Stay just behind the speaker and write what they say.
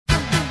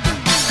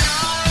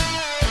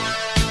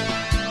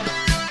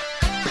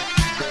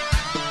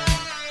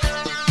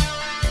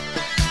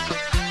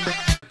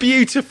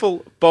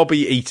Beautiful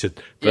Bobby Eaton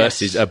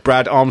versus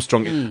Brad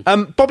Armstrong.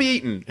 Bobby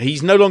Eaton,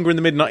 he's no longer in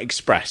the Midnight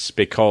Express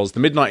because the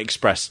Midnight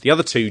Express, the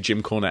other two,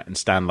 Jim Cornette and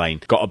Stan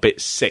Lane, got a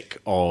bit sick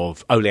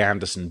of Ole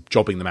Anderson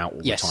jobbing them out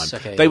all the time.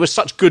 Okay, they were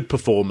such good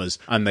performers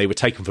and they were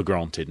taken for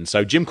granted. And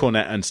so Jim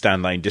Cornette and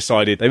Stan Lane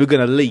decided they were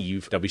going to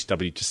leave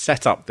WCW to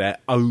set up their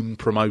own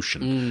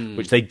promotion,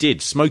 which they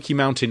did, Smoky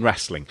Mountain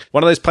Wrestling.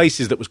 One of those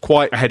places that was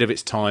quite ahead of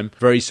its time,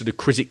 very sort of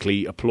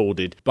critically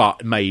applauded,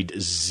 but made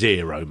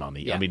zero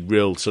money. Yeah. I mean,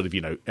 real sort of,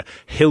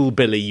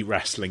 hillbilly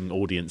wrestling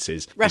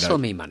audiences. Wrestle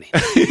me money.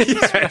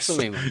 Yes. Wrestle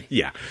me money.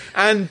 Yeah.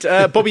 And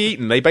Bobby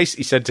Eaton, they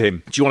basically said to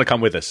him, do you want to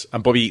come with us?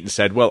 And Bobby Eaton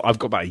said, well, I've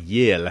got about a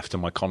year left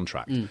on my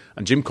contract. And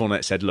Jim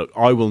Cornette said, look,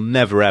 I will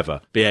never,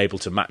 ever be able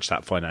to match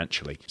that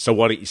financially. So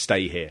why don't you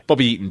stay here?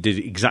 Bobby Eaton did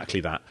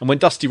exactly that. And when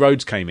Dusty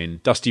Rhodes came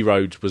in, Dusty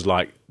Rhodes was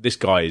like, this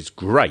guy is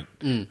great.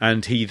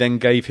 And he then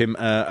gave him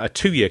a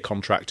 2-year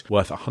contract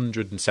worth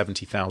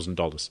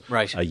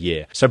 $170,000 a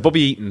year. So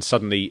Bobby Eaton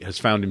suddenly has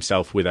found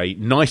himself with a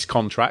nice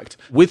contract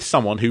with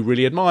someone who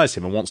really admires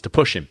him and wants to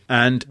push him.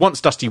 And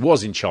once Dusty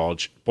was in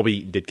charge, Bobby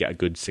Eaton did get a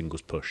good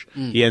singles push.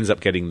 He ends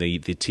up getting the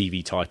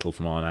TV title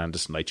from Arn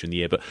Anderson later in the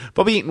year. But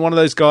Bobby Eaton, one of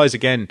those guys,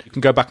 again, you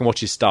can go back and watch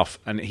his stuff,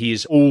 and he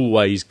is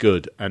always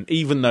good. And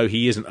even though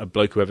he isn't a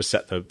bloke who ever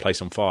set the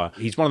place on fire,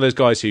 he's one of those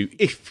guys who,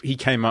 if he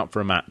came out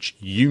for a match,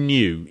 you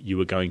knew you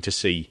were going to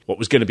see what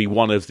was going to be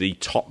one of the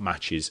top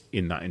matches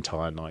in that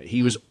entire night.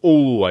 He was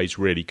always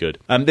really good.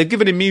 They've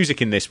given him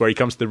music in this where he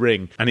comes to the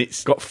ring and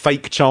it's got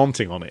fake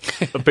chanting on it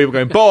of people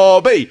going,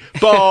 Bobby,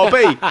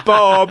 Bobby,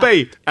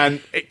 Bobby. And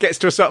it gets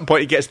to a certain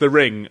point, he gets to the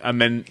ring and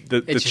then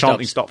the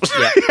chanting stops.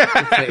 Yeah.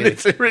 And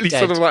it's really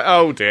sort of like,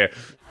 oh dear.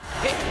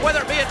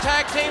 Whether it be in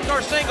tag teams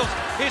or singles,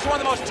 he's one of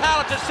the most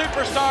talented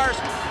superstars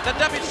that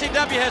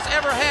WCW has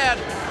ever had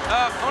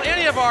on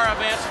any of our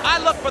events. I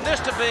look for this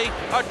to be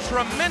a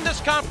tremendous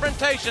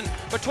confrontation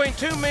between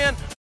two men.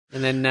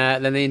 And then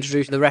they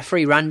introduced the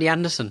referee, Randy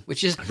Anderson,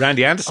 which is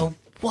Randy Anderson.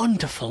 a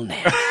wonderful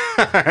name.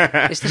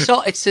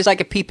 It's just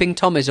like a peeping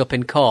Tom is up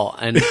in court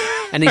and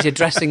he's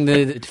addressing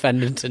the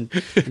defendant and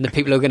the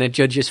people who are going to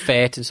judge his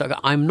fate and so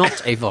I'm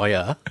not a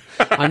voyeur.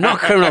 I'm not a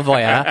criminal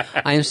voyeur.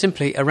 I am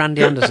simply a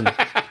Randy Anderson.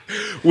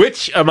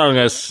 Which among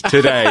us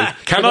today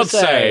cannot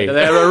say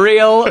they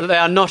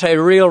are not a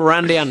real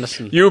Randy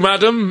Anderson? You,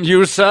 madam?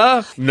 You,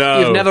 sir? No.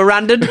 You've never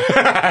randed?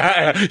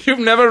 You've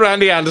never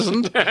Randy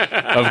Anderson?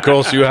 Of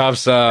course you have,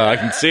 sir. I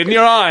can see it in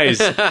your eyes.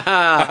 The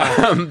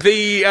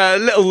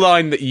little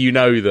line that you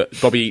know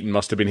that Bobby Eaton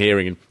must have been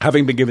hearing, and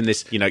having been given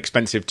this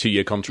expensive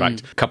 2-year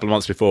contract a couple of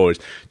months before, is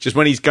just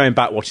when he's going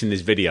back watching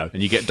this video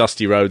and you get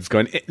Dusty Rhodes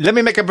going, let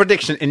me make a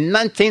prediction. In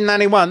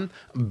 1991,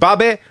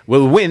 Bobby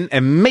will win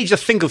a major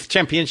singles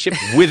championship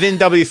within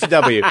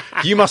WCW.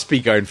 You must be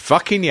going,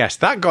 fucking yes,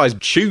 that guy's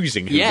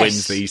choosing who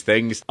wins these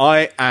things.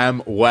 I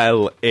am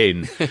well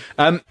in.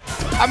 I'm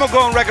going to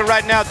go on record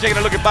right now taking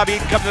a look at Bobby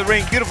Eaton coming to the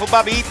ring. Beautiful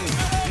Bobby Eaton,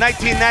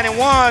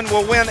 1991,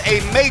 will win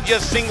a major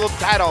single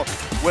title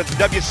with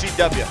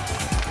WCW.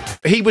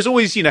 He was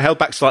always, held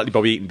back slightly,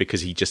 Bobby Eaton,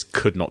 because he just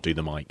could not do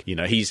the mic.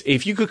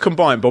 If you could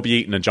combine Bobby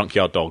Eaton and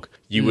Junkyard Dog,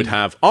 you would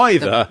have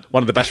either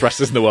one of the best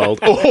wrestlers in the world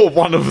or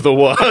one of the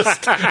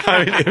worst.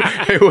 I mean,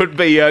 it would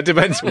be,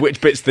 depends which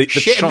bit's the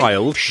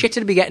child. Shit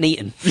to be getting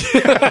eaten.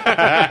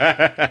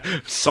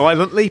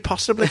 Silently,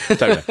 possibly.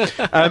 Don't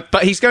know.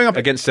 But he's going up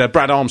against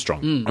Brad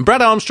Armstrong. And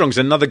Brad Armstrong's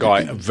another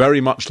guy very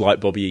much like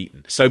Bobby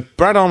Eaton. So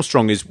Brad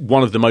Armstrong is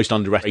one of the most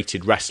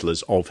underrated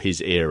wrestlers of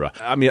his era.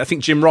 I mean, I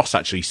think Jim Ross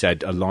actually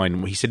said a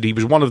line, he said he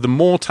was one of the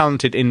more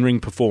talented in-ring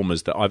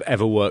performers that I've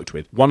ever worked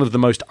with. One of the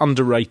most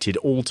underrated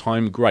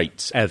all-time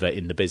greats ever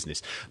in the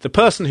business. The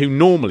person who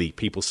normally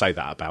people say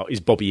that about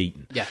is Bobby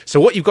Eaton. Yeah. So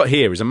what you've got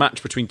here is a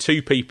match between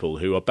two people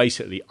who are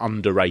basically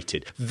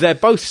underrated. They're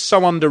both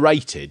so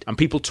underrated, and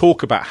people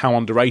talk about how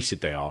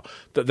underrated they are,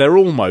 that they're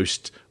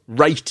almost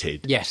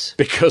rated. Yes.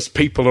 Because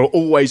people are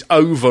always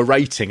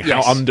overrating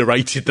how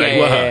underrated they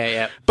were.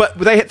 Yeah. But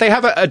they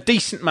have a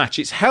decent match.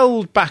 It's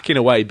held back in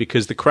a way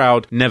because the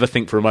crowd never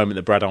think for a moment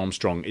that Brad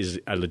Armstrong is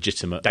a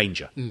legitimate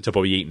danger to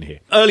Bobby Eaton here.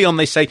 Early on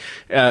they say,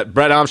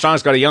 Brad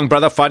Armstrong's got a young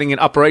brother fighting in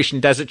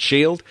Operation Desert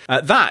Shield.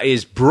 That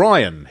is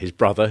Brian, his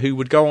brother, who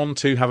would go on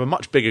to have a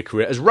much bigger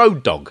career as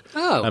Road Dogg.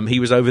 Oh. He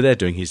was over there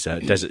doing his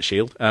Desert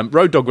Shield.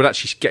 Road Dogg would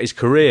actually get his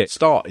career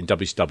start in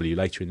WCW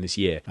later in this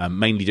year,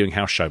 mainly doing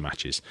house show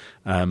matches.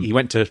 He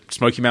went to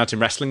Smoky Mountain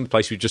Wrestling, the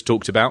place we just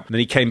talked about, and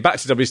then he came back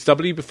to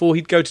WCW before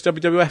he'd go to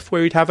WWF,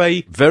 where he'd have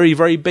a very,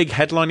 very big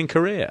headlining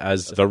career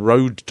as the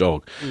Road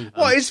Dogg.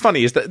 What is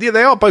funny is that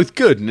they are both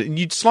good, and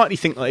you'd slightly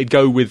think that they'd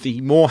go with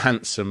the more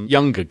handsome,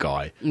 younger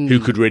guy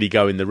who could really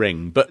go in the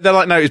ring, but they're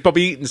like, no, it's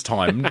Bobby Eaton's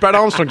time. Brad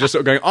Armstrong just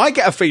sort of going, I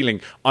get a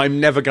feeling I'm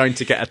never going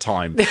to get a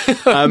time.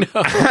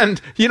 And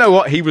you know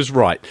what? He was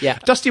right. Yeah.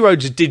 Dusty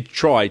Rhodes did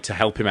try to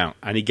help him out,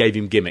 and he gave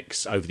him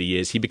gimmicks over the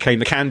years. He became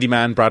the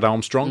Candyman Brad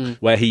Armstrong,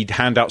 where he'd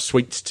hand out out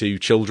sweets to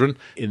children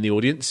in the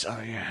audience. Oh,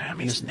 yeah, I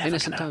mean, it's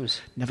Innocent times.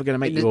 Never going to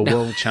make you a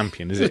world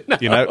champion, is it?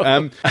 You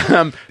know.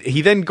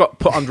 He then got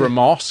put under a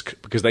mask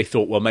because they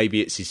thought, well, maybe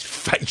it's his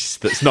face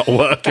that's not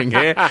working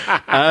here.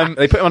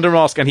 They put him under a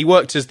mask, and he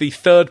worked as the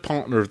third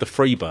partner of the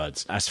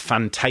Freebirds as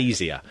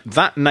Fantasia.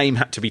 That name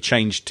had to be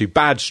changed to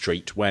Bad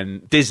Street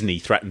when Disney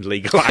threatened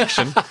legal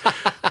action.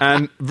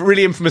 And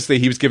really infamously,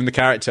 he was given the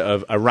character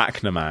of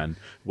ARACHNA-MAN,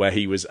 where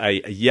he was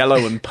a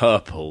yellow and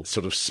purple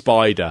sort of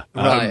spider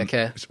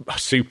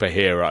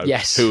superhero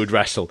who would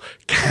wrestle.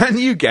 Can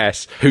you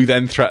guess who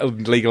then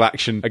threatened legal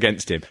action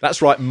against him? That's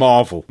right,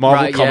 Marvel.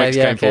 Marvel Comics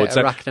came forward.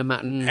 So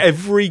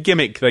every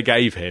gimmick they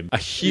gave him, a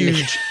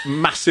huge,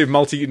 massive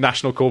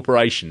multinational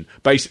corporation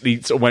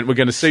basically sort of went, we're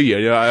going to sue you.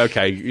 You're like,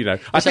 okay, you know.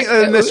 I think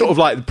there's sort of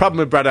like, the problem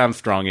with Brad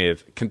Armstrong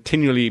is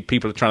continually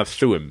people are trying to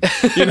sue him.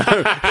 You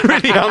know,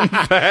 really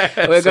unfair.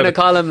 We're going to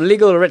call him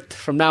Legal Writ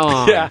from now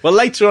on. Yeah. Well,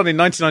 later on in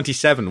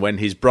 1997, when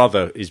his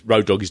brother, his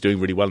Road Dogg, is doing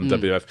really well in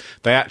WWF,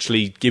 they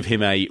actually give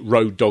him a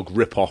Road Dogg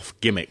rip-off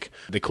gimmick.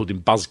 They called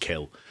him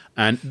Buzzkill.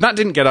 And that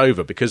didn't get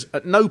over because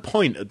at no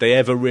point had they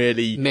ever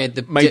really made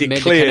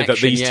it clear that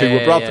these two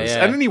were brothers.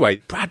 And anyway,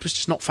 Brad was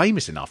just not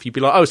famous enough. You'd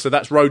be like, oh, so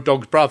that's Road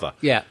Dogg's brother.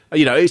 Yeah.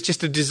 You know, it's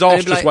just a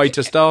disastrous way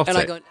to start it.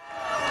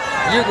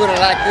 You're going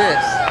to like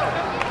this.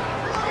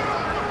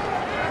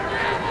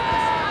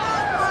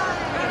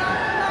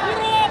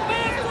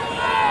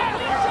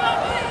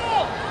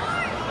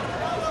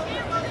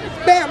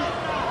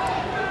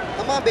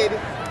 Baby.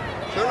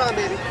 Turn on,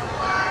 baby.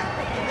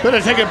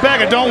 Better take it back.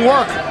 It don't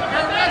work.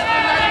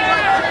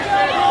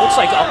 Looks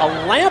like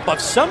a lamp of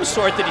some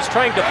sort that he's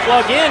trying to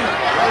plug in.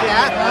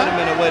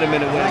 Wait a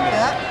minute.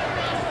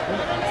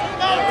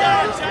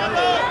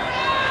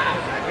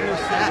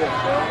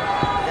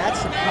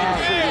 That's the power.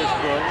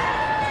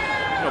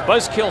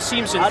 Buzzkill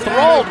seems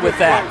enthralled with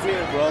that.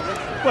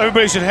 Well,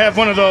 everybody should have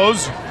one of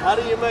those. How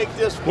do you make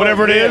this work?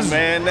 Whatever it is,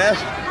 man. That's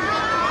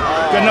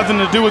got nothing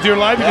to do with your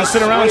life. You can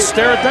sit around and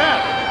stare at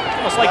that.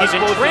 Almost like he's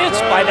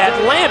entranced by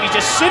that lamp. He's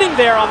just sitting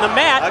there on the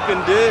mat. I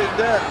can dig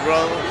that,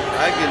 brother.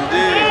 I can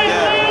dig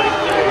that.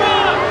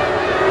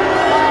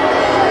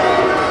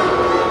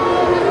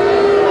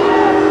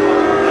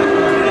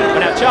 But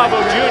now Chavo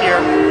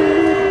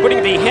Jr.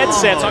 putting the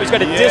headsets on. He's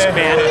got a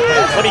Discman.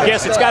 Let me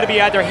guess, it's got to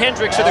be either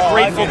Hendrix or the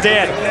Grateful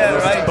Dead.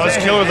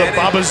 Buzzkill or the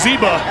Baba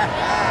Ziba.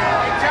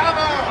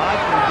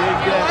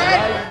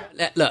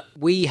 Look,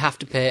 we have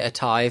to pay a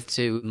tithe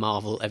to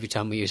Marvel every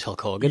time we use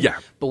Hulk Hogan. Yeah.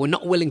 But we're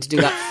not willing to do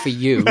that for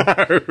you. No.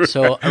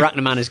 So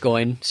ARACHNA-MAN is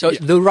going. So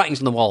the writing's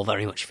on the wall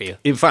very much for you.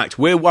 In fact,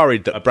 we're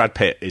worried that Brad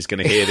Pitt is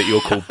going to hear that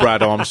you're called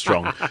Brad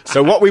Armstrong.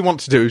 So what we want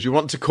to do is we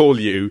want to call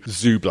you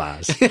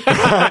Zublaz.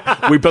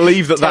 We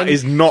believe that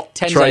is not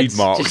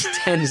trademarked. Just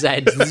 10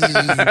 Zs.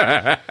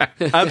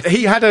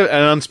 He had an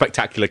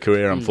unspectacular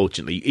career,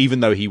 unfortunately, even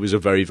though he was a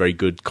very, very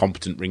good,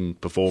 competent ring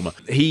performer.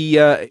 He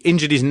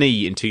injured his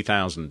knee in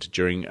 2000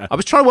 during... I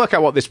was trying to work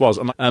out what this was,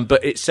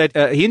 but it said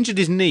he injured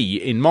his knee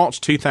in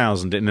March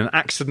 2000 in an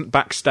accident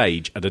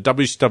backstage at a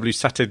WCW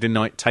Saturday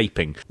Night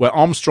taping where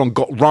Armstrong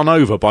got run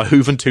over by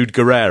Juventud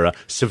Guerrera,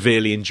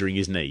 severely injuring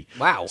his knee.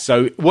 Wow.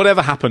 So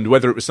whatever happened,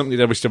 whether it was something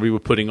that WCW were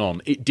putting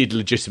on, it did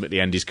legitimately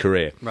end his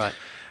career. Right.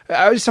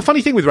 It's a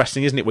funny thing with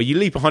wrestling, isn't it, where you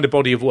leave behind a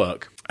body of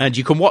work and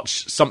you can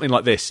watch something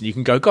like this and you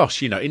can go,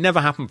 gosh, you know, it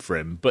never happened for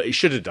him, but it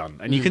should have done.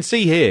 And you can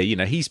see here, you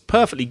know, he's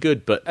perfectly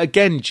good, but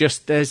again,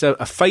 just there's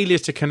a failure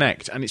to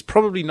connect, and it's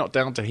probably not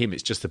down to him,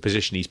 it's just the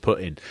position he's put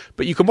in.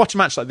 But you can watch a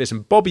match like this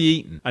and Bobby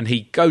Eaton and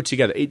he go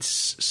together. It's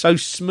so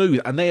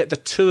smooth, and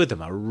the two of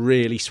them are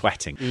really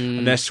sweating.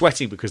 And they're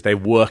sweating because they're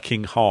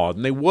working hard,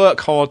 and they work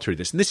hard through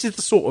this. And this is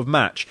the sort of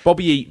match,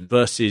 Bobby Eaton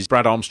versus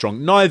Brad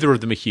Armstrong. Neither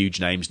of them are huge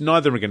names, neither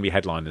of them are going to be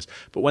headliners,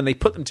 but when they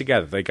put them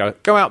together, they go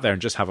out there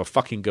and just have a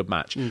fucking good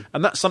match.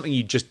 And that's something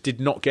you just did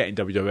not get in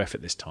WWF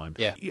at this time.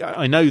 Yeah.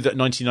 I know that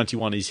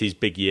 1991 is his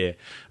big year,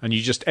 and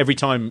you just, every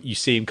time you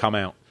see him come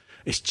out,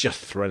 it's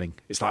just thrilling.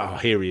 It's like, oh,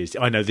 here he is.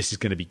 I know this is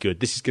going to be good.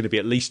 This is going to be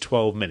at least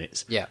 12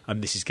 minutes. Yeah.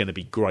 And this is going to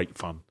be great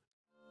fun.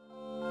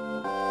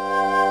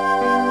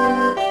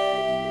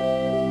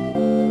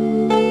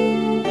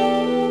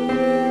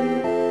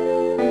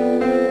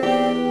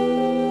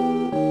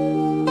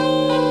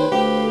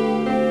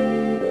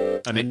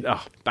 And it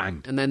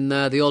banged. And then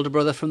the older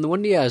brother from the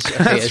Wonder Years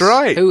appears. That's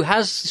right. Who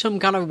has some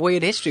kind of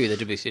weird history with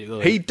the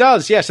WCW. He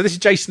does, yeah. So this is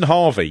Jason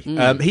Harvey.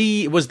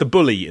 He was the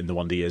bully in the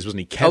Wonder Years,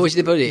 wasn't he? Oh, was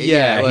he the bully?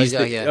 Yeah.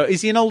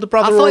 Is he an older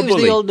brother I thought or a he was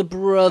bully? the older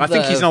brother. I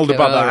think he's an older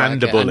brother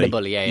and a bully. And a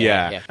bully,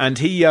 yeah. And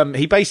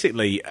he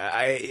basically,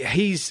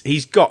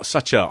 he's got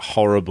such a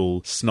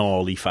horrible,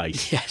 snarly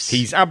face. Yes.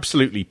 He's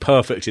absolutely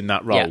perfect in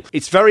that role. Yeah.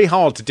 It's very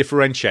hard to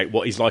differentiate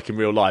what he's like in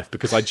real life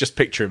because I just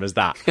picture him as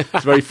that. He's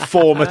a very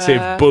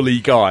formative,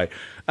 bully guy.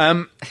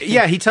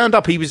 Yeah, he turned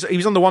up. He was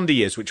on the Wonder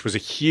Years, which was a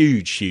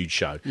huge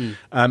show.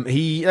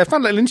 I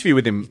found a little interview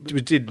with him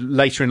we did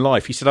later in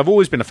life. He said, "I've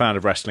always been a fan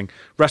of wrestling.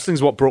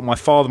 Wrestling's what brought my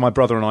father, my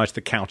brother and I to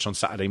the couch on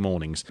Saturday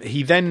mornings."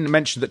 He then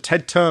mentioned that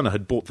Ted Turner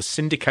had bought the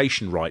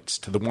syndication rights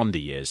to the Wonder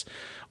Years.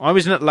 "I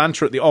was in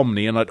Atlanta at the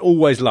Omni and I'd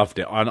always loved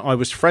it. And I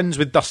was friends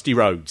with Dusty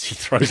Rhodes," he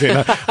throws in.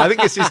 I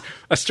think this is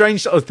a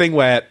strange sort of thing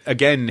where,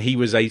 again, he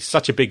was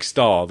such a big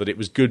star that it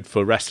was good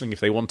for wrestling if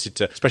they wanted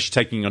to, especially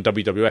taking on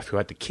WWF, who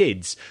had the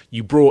kids.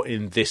 You brought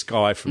in this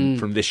guy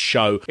from this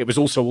show. It was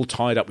also all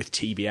tied up with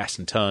TBS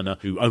and Turner,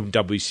 who owned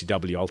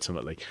WCW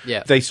ultimately.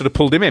 Yeah. They sort of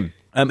pulled him in.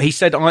 He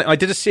said, I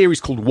did a series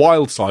called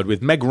Wild Side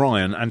with Meg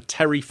Ryan and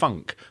Terry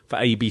Funk for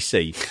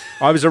ABC.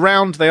 I was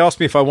around, they asked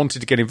me if I wanted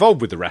to get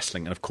involved with the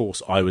wrestling, and of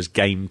course I was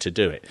game to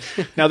do it.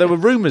 Now, there were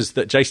rumours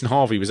that Jason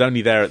Harvey was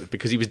only there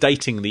because he was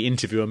dating the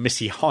interviewer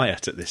Missy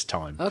Hyatt at this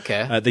time.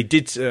 Okay. They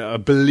did, I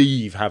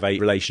believe, have a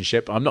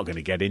relationship. I'm not going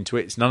to get into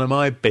it. It's none of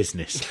my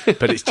business.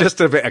 But it's just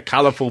a bit of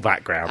colourful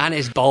background. And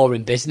it's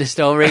boring business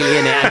though, really,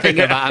 isn't it? I think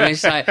about it. I mean,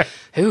 it's like,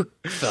 who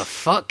the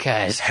fuck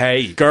cares?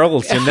 Hey,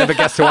 girls, you'll never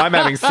guess who I'm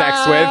having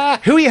sex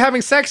with. Who are you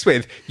having sex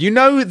with? You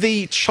know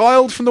the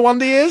child from the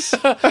Wonder Years?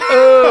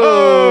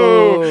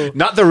 Oh,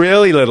 not the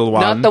really little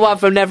one. Not the one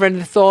from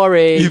Neverending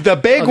Story. The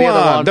big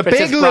one. The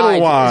Princess big Bride.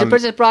 little one. Is it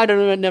Princess Bride or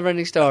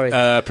Neverending Story?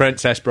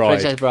 Princess Bride.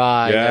 Princess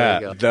Bride. Yeah,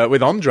 there we go.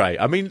 with Andre.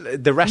 I mean,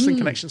 the wrestling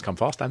connections come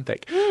fast and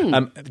thick. Jason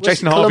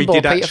Was Harvey Columbo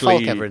did Peter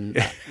actually. Falk ever in,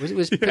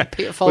 was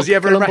Peter Falk Was he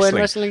ever in Columbo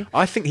wrestling?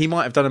 I think he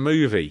might have done a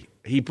movie.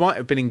 He might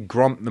have been in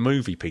Grunt the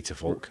movie, Peter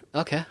Falk.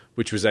 Okay.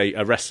 Which was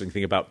a wrestling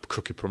thing about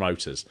crooked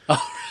promoters.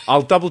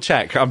 I'll double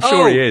check. I'm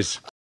sure he is.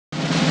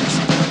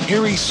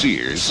 Harry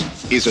Sears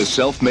is a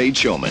self-made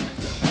showman.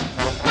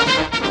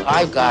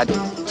 I've got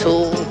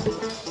two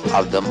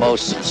of the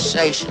most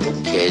sensational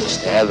kids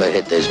to ever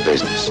hit this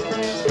business.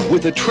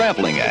 With a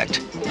traveling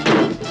act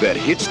that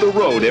hits the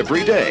road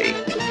every day.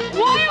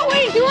 Why are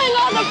we doing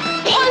all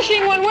the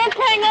punching when we're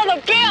paying all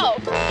the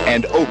bills?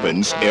 And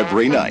opens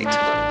every night.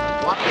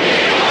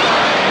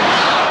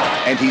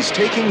 And he's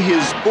taking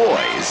his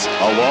boys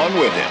along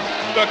with him.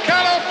 The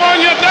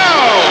California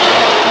Dog!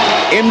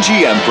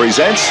 MGM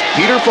presents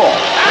Peter Falk.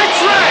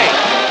 That's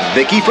right!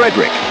 Vicky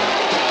Frederick.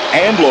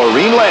 And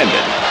Laureen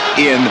Landon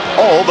in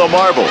All the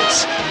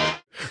Marbles.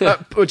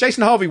 Well,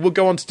 Jason Harvey will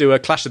go on to do a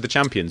Clash of the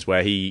Champions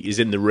where he is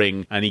in the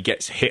ring and he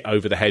gets hit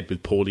over the head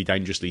with Paulie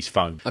Dangerously's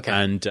phone. Okay.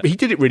 And he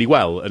did it really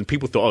well, and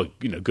people thought,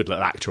 good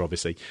little actor,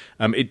 obviously.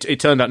 It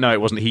turned out, no,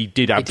 it wasn't. He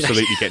did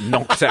absolutely get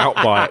knocked out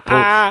by it.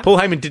 Paul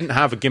Heyman didn't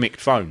have a gimmicked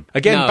phone.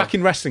 Again, back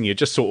in wrestling, you're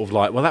just sort of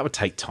like, well, that would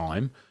take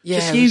time.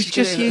 Yeah,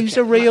 just use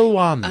a real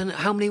one. And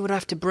how many would I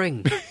have to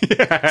bring?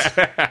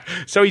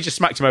 So he just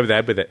smacked him over the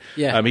head with it.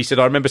 Yeah. He said,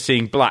 I remember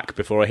seeing black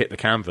before I hit the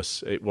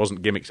canvas. It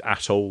wasn't gimmicks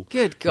at all.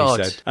 Good God.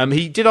 He said.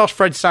 He did ask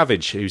Fred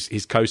Savage, who's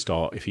his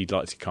co-star, if he'd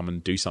like to come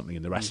and do something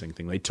in the wrestling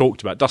thing. They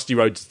talked about, Dusty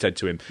Rhodes said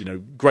to him,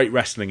 great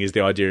wrestling is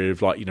the idea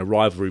of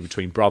rivalry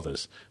between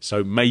brothers.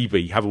 So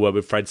maybe have a word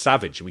with Fred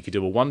Savage and we could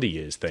do a Wonder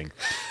Years thing.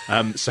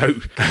 So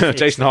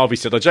Jason Harvey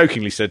said, I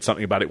jokingly said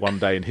something about it one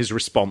day and his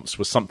response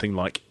was something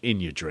like, in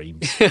your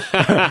dreams.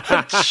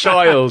 A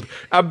child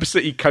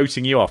absolutely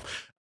coating you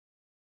off.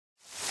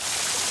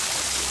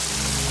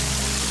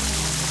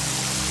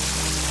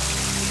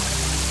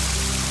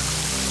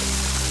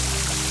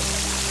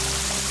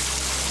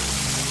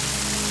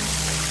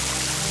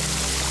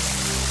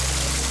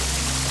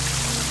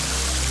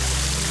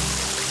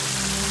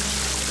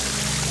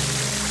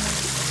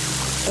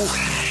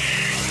 Oh,